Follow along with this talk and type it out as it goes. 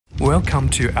Welcome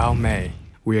to AOMEI.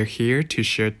 We are here to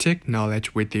share tech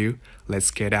knowledge with you.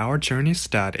 Let's get our journey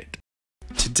started.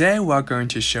 Today we're going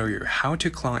to show you how to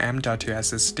clone M.2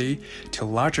 SSD to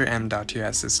larger M.2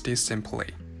 SSD simply.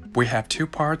 We have two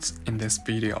parts in this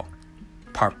video.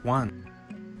 Part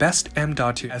 1. Best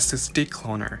M.2 SSD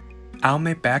cloner,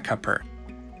 AOMEI Backupper.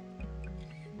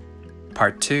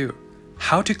 Part 2.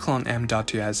 How to clone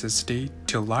M.2 SSD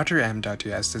to larger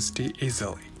M.2 SSD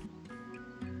easily.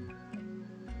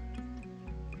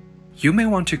 You may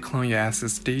want to clone your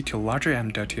SSD to larger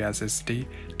M.2 SSD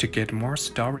to get more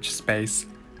storage space,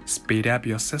 speed up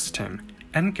your system,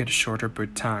 and get shorter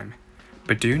boot time.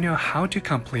 But do you know how to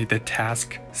complete the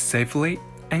task safely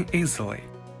and easily?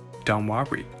 Don't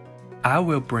worry, I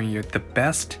will bring you the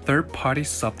best third-party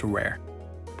software,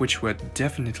 which will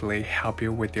definitely help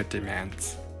you with your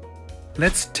demands.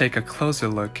 Let's take a closer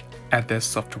look at this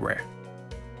software.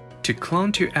 To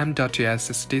clone to M.2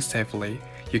 SSD safely,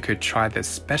 you could try the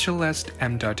specialist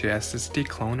M.2 SSD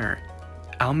cloner,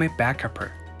 AOMEI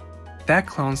Backupper. That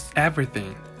clones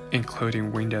everything,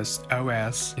 including Windows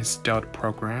OS installed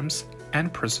programs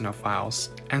and personal files,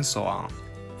 and so on,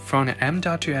 from an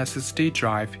M.2 SSD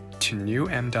drive to new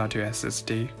M.2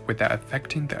 SSD without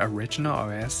affecting the original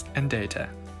OS and data.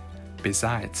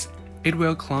 Besides, it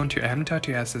will clone to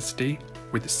M.2 SSD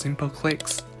with simple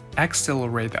clicks,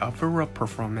 accelerate the overall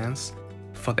performance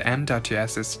for the M.2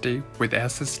 SSD with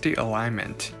SSD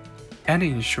alignment, and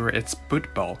ensure it's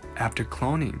bootable after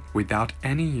cloning without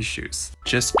any issues.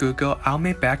 Just Google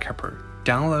AOMEI Backupper,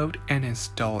 download and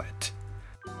install it.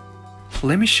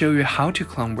 Let me show you how to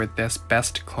clone with this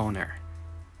best cloner.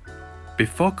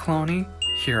 Before cloning,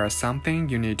 here are something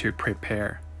you need to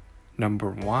prepare. Number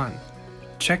 1.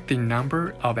 Check the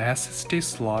number of SSD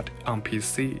slot on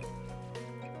PC.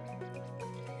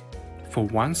 For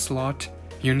one slot,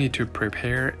 you need to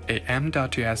prepare a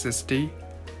M.2 SSD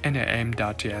and an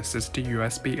M.2 SSD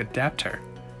USB adapter.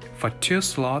 For two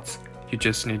slots, you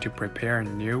just need to prepare a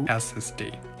new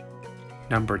SSD.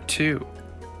 Number 2.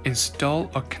 Install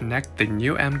or connect the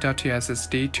new M.2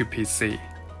 SSD to PC.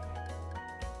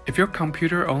 If your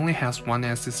computer only has one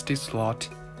SSD slot,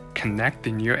 connect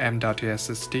the new M.2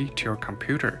 SSD to your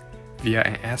computer via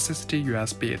an SSD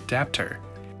USB adapter.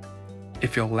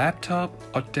 If your laptop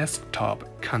or desktop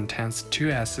contains two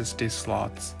SSD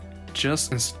slots,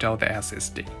 just install the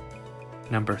SSD.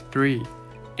 Number 3.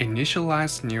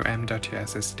 Initialize New M.2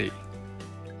 SSD.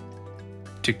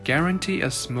 To guarantee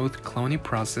a smooth cloning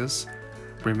process,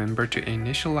 remember to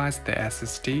initialize the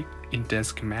SSD in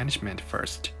disk management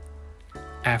first.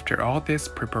 After all these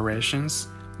preparations,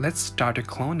 let's start the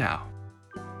clone now.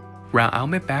 Run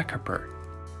AOMEI Backupper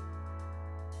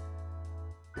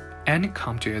and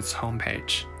come to its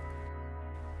homepage.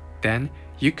 Then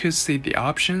you could see the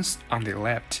options on the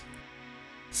left.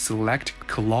 Select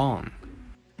Clone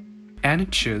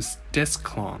and choose Disk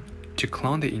Clone to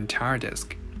clone the entire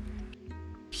disk.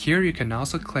 Here you can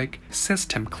also click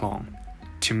System Clone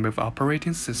to move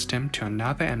operating system to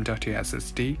another M.2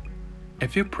 SSD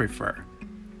if you prefer.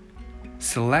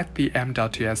 Select the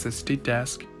M.2 SSD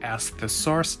disk as the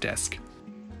source disk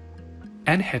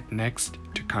and hit Next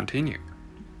to continue.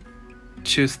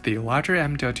 Choose the larger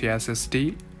M.2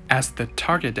 SSD as the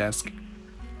target disk.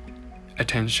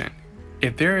 Attention!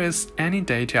 If there is any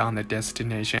data on the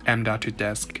destination M.2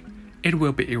 disk, it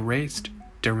will be erased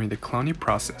during the cloning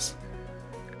process.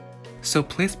 So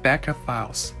please backup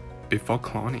files before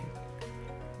cloning,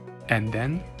 and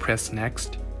then press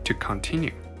Next to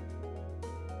continue.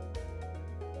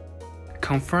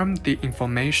 Confirm the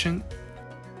information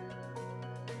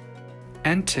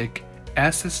and tick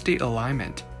SSD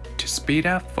alignment to speed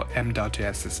up for M.2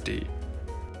 SSD.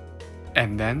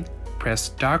 And then press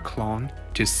Start Clone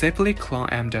to safely clone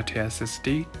M.2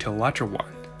 SSD to larger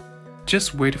one.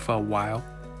 Just wait for a while.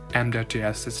 M.2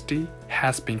 SSD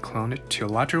has been cloned to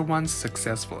larger ones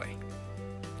successfully.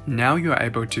 Now you are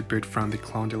able to boot from the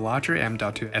cloned larger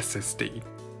M.2 SSD.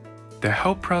 The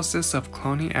whole process of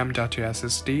cloning M.2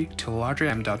 SSD to larger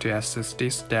M.2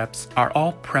 SSD steps are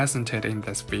all presented in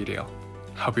this video.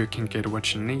 Hope you can get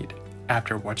what you need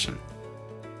after watching.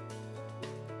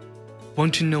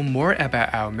 Want to know more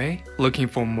about AOMEI? Looking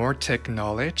for more tech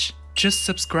knowledge? Just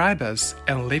subscribe us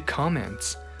and leave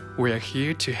comments. We are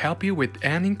here to help you with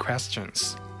any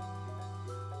questions.